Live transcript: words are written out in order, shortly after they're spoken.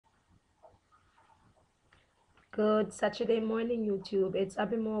Good Saturday morning, YouTube. It's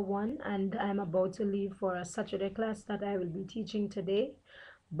Abimore1, and I'm about to leave for a Saturday class that I will be teaching today.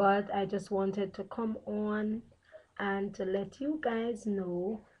 But I just wanted to come on and to let you guys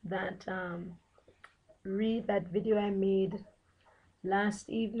know that read that video I made last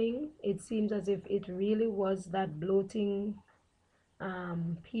evening. It seems as if it really was that bloating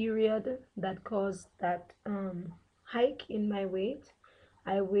period that caused that hike in my weight.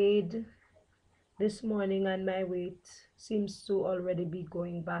 I weighed this morning and my weight seems to already be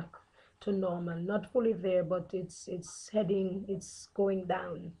going back to normal, not fully there, but it's going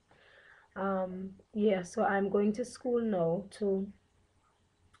down. Yeah, so I'm going to school now to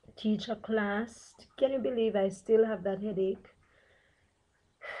teach a class. Can you believe I still have that headache?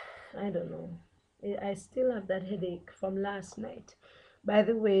 I don't know. I still have that headache from last night. By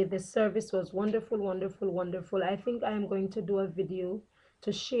the way, the service was wonderful, wonderful, wonderful. I think I am going to do a video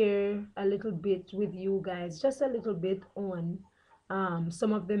to share a little bit with you guys, just a little bit on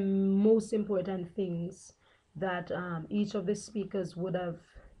some of the most important things that each of the speakers would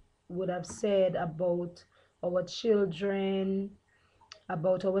have said about our children,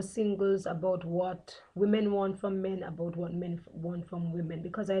 about our singles, about what women want from men, about what men want from women,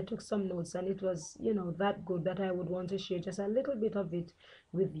 because I took some notes and it was, that good that I would want to share just a little bit of it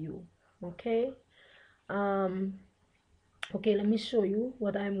with you. Okay. Um, okay, let me show you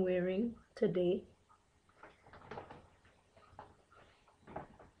what I'm wearing today.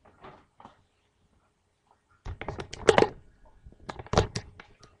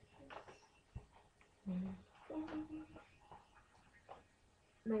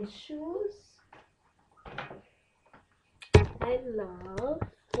 My shoes, I love.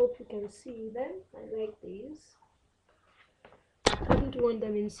 Hope you can see them. I like these. I haven't worn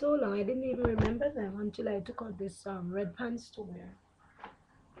them in so long. I didn't even remember them until I took out this red pants to wear.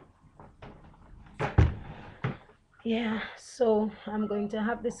 Yeah, so I'm going to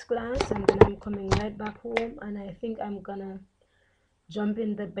have this class and then I'm coming right back home, and I think I'm gonna jump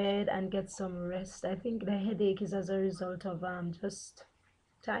in the bed and get some rest. I think the headache is as a result of just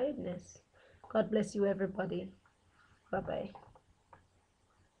tiredness. God bless you, everybody. Bye bye.